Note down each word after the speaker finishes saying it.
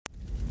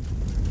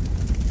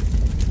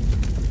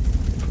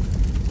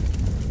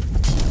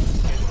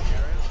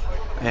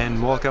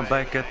And welcome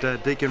back at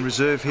Deakin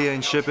Reserve here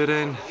in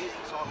Shepparton,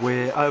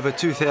 where over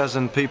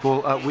 2,000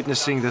 people are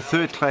witnessing the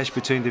third clash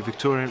between the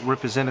Victorian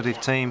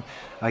representative team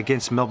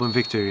against Melbourne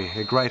Victory.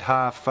 A great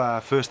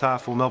first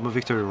half for Melbourne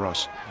Victory,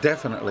 Ross.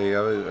 Definitely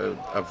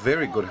a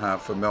very good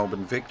half for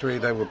Melbourne Victory.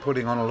 They were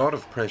putting on a lot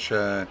of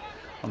pressure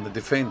on the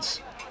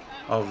defence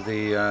of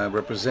the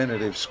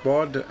representative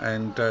squad,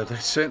 and they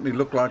certainly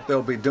look like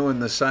they'll be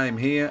doing the same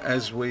here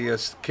as we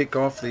kick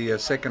off the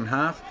second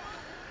half.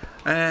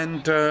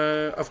 And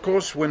of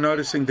course we're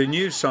noticing the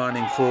new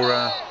signing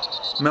for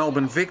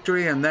Melbourne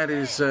Victory, and that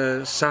is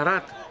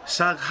Sarat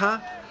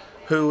Sagha,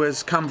 who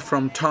has come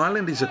from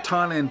Thailand. He's a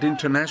Thailand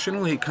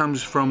international. He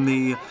comes from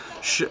the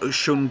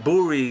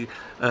Shunburi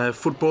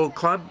football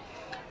club,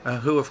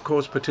 who of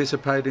course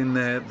participate in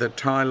the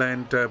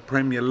Thailand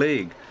Premier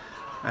League.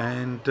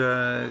 And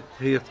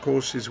he of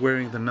course is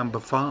wearing the number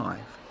 5.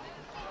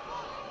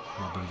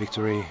 Melbourne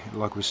Victory,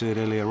 like we said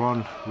earlier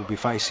on, will be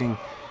facing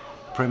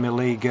Premier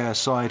League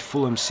side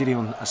Fulham City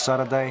on a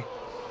Saturday,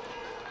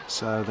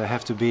 so they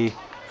have to be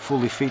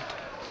fully fit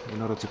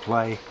in order to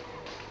play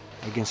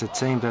against a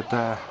team that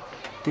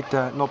did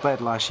not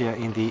bad last year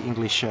in the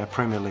English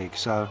Premier League.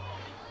 So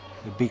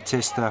a big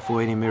test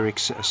for Eddie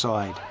Merrick's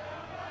side.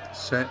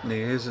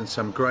 Certainly is, and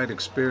some great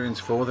experience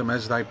for them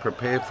as they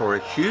prepare for a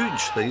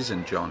huge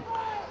season, John.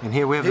 And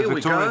here we have the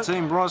Victorian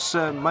team, Ross.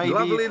 Maybe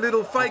lovely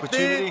little fake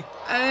there,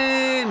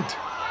 and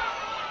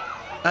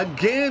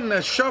again,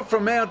 a shot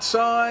from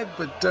outside,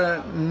 but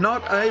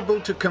not able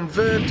to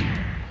convert.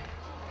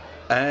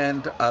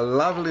 And a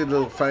lovely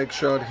little fake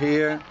shot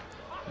here.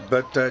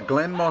 But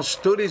Glenn Moss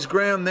stood his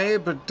ground there,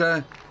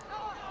 but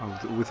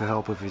with the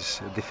help of his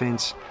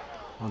defence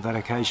on that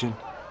occasion.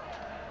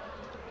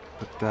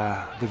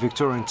 But the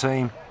Victorian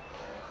team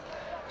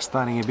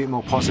starting a bit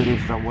more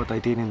positive than what they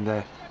did in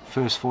the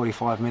first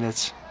 45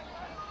 minutes.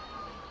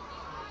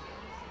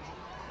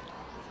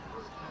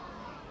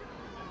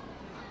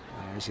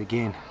 As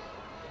again,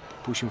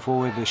 pushing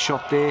forward, the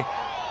shot there,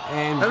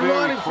 and very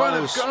right in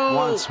front of goal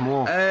once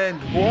more. And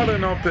what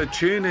an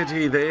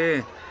opportunity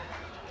there!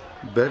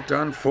 But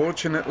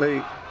unfortunately,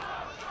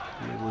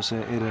 it was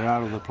an error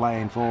out of the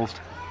play involved.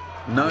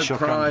 No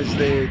prize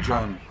there,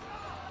 John.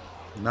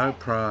 No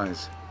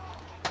prize.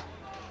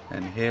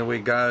 And here we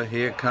go.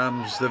 Here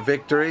comes the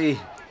Victory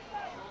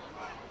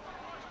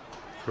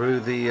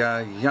through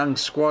the young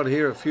squad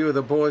here. A few of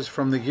the boys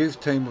from the youth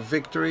team of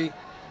Victory,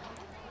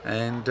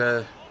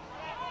 and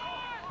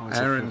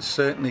Aaron's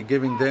certainly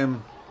giving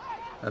them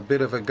a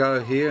bit of a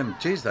go here, and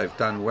geez, they've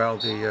done well,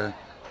 the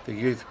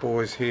youth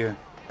boys here.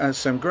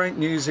 Some great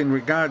news in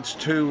regards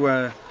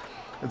to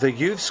the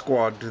youth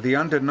squad, the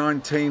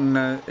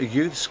under-19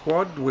 youth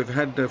squad. We've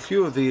had a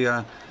few of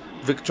the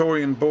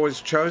Victorian boys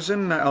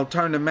chosen.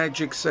 Altona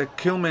Magic's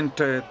Kilman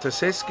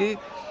Taseski,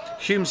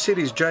 Hume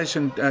City's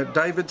Jason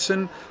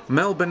Davidson,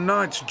 Melbourne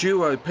Knights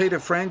duo Peter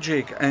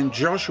Frangic and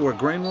Joshua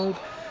Greenwald,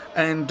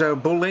 and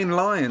Bulleen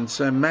Lions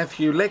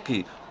Matthew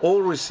Leckie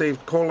all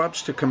received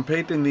call-ups to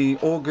compete in the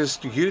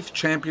August Youth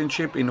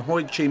Championship in Ho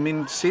Chi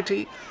Minh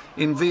City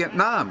in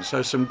Vietnam.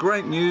 So some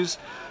great news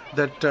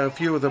that a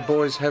few of the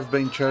boys have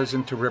been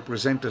chosen to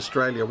represent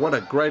Australia. What a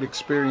great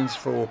experience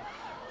for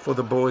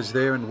the boys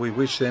there, and we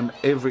wish them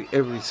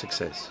every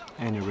success.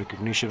 And a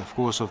recognition, of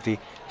course, of the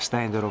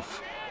standard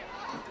of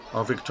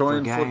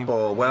Victorian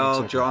football. Well,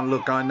 exactly. John,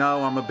 look, I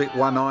know I'm a bit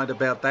one-eyed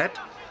about that.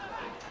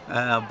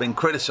 I've been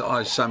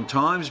criticised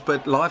sometimes,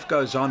 but life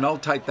goes on. I'll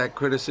take that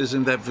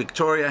criticism that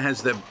Victoria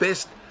has the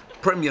best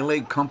Premier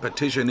League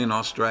competition in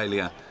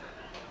Australia.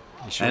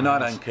 Sure and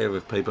has. I don't care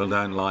if people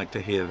don't like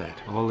to hear that.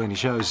 Well, and it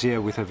shows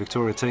here with the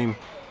Victoria team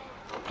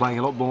playing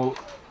a lot more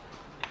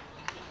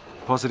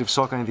positive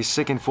soccer in the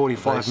second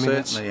 45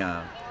 minutes. They certainly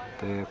are.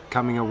 They're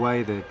coming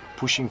away, they're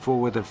pushing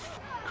forward, they've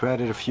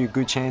created a few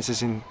good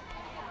chances in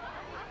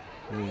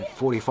the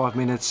 45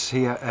 minutes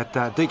here at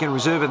Deakin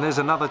Reserve, and there's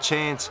another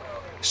chance.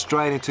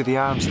 Straight into the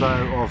arms,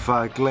 though,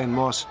 of Glenn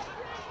Moss.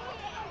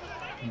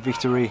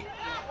 Victory.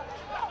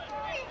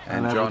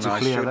 And able John, to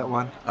clear that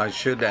one.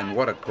 And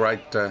what a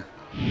great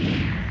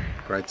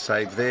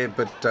save there.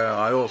 But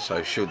I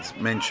also should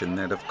mention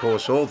that, of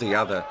course, all the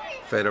other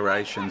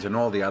federations and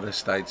all the other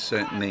states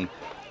certainly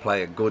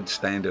play a good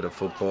standard of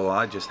football.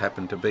 I just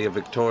happen to be a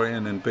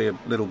Victorian and be a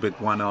little bit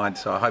one-eyed,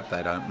 so I hope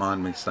they don't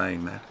mind me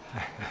saying that.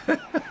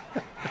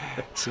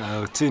 So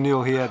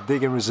 2-0 here at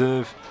Deakin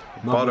Reserve.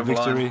 Melbourne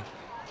Victory.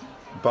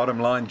 Bottom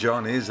line,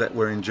 John, is that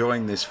we're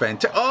enjoying this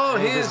fantastic... Oh,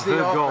 here's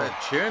the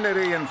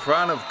opportunity in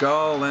front of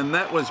goal, and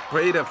that was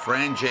Peter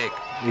Frangic.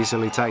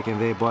 Easily taken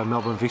there by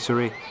Melbourne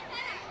Victory.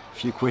 A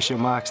few question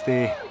marks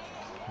there.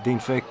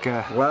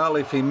 Well,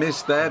 if he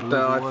missed that,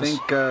 I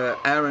think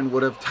Aaron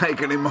would have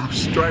taken him off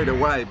straight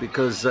away,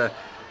 because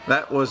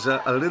that was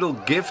a little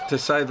gift, to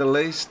say the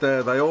least.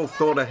 They all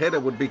thought a header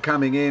would be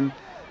coming in,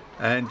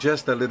 and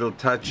just a little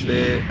touch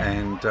there,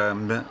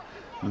 and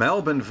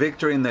Melbourne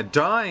Victory in the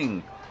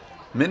dying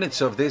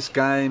minutes of this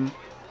game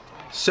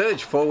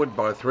surged forward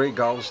by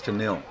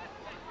 3-0.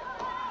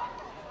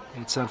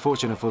 It's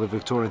unfortunate for the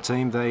Victorian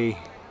team. They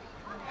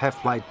have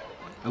played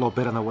a lot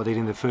better than what they did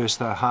in the first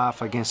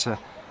half against the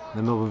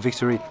Melbourne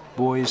Victory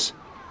boys.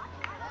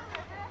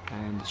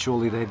 And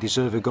surely they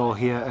deserve a goal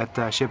here at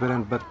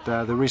Shepparton, but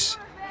there is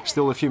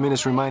still a few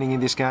minutes remaining in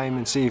this game,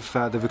 and see if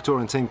the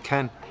Victorian team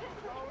can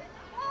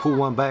pull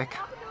one back.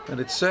 And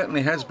it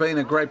certainly has been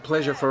a great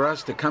pleasure for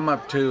us to come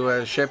up to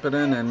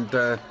Shepparton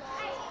and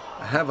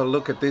have a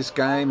look at this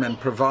game and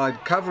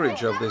provide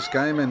coverage of this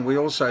game. And we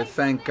also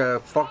thank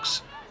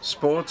Fox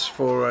Sports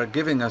for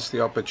giving us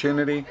the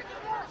opportunity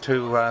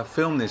to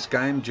film this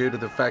game, due to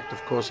the fact,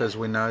 of course, as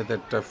we know,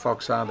 that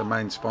Fox are the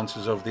main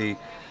sponsors of the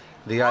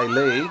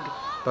A-League.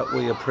 But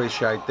we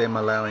appreciate them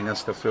allowing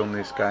us to film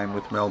this game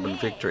with Melbourne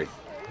Victory.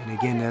 And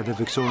again, the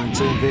Victorian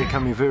team there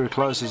coming very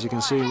close, as you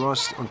can see,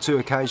 Ross, on 2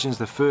 occasions.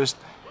 The first,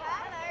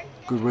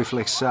 good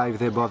reflex save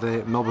there by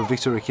the Melbourne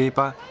Victory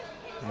keeper,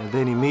 and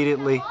then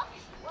immediately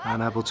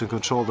unable to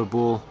control the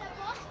ball,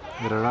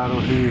 Erararo,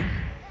 who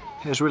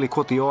has really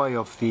caught the eye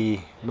of the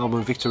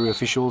Melbourne Victory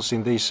officials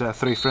in these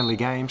 3 friendly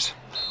games.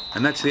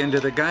 And that's the end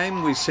of the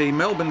game. We see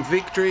Melbourne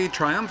Victory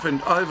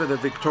triumphant over the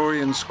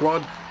Victorian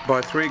squad by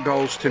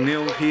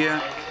 3-0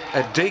 here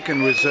at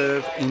Deakin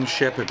Reserve in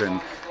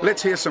Shepparton.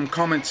 Let's hear some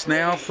comments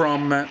now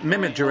from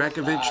Mehmet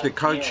Jurakovic, the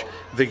coach,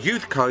 the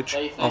youth coach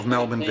of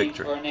Melbourne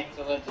Victory.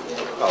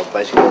 Well,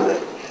 basically,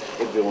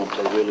 everyone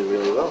played really,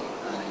 really well.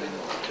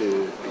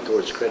 To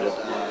Victoria's credit,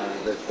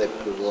 they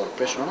put a lot of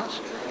pressure on us,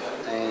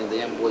 and the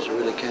young boys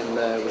really came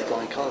with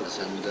flying colours,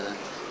 and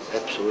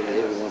absolutely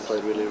everyone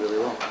played really, really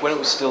well. When it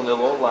was still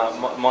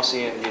 0-0,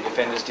 Mossy and the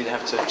defenders did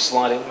have to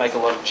slide in, make a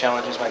lot of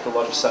challenges, make a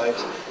lot of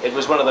saves. It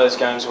was one of those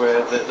games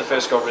where the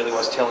first goal really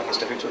was telling as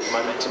to who took the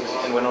momentum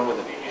and went on with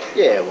it.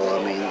 Yeah, well,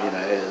 I mean, you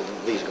know,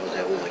 these guys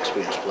have all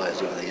experienced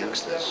players, even the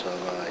youngsters, so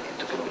it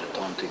took a bit of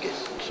time to get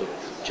sort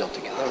of gel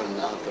together, and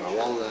after a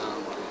while,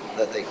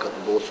 that they got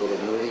the ball sort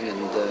of moving, and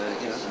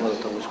you know, by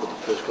the time we scored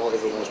the first goal,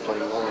 everyone was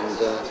playing well,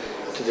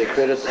 and to their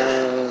credit,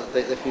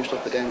 they finished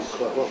off the game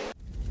quite well.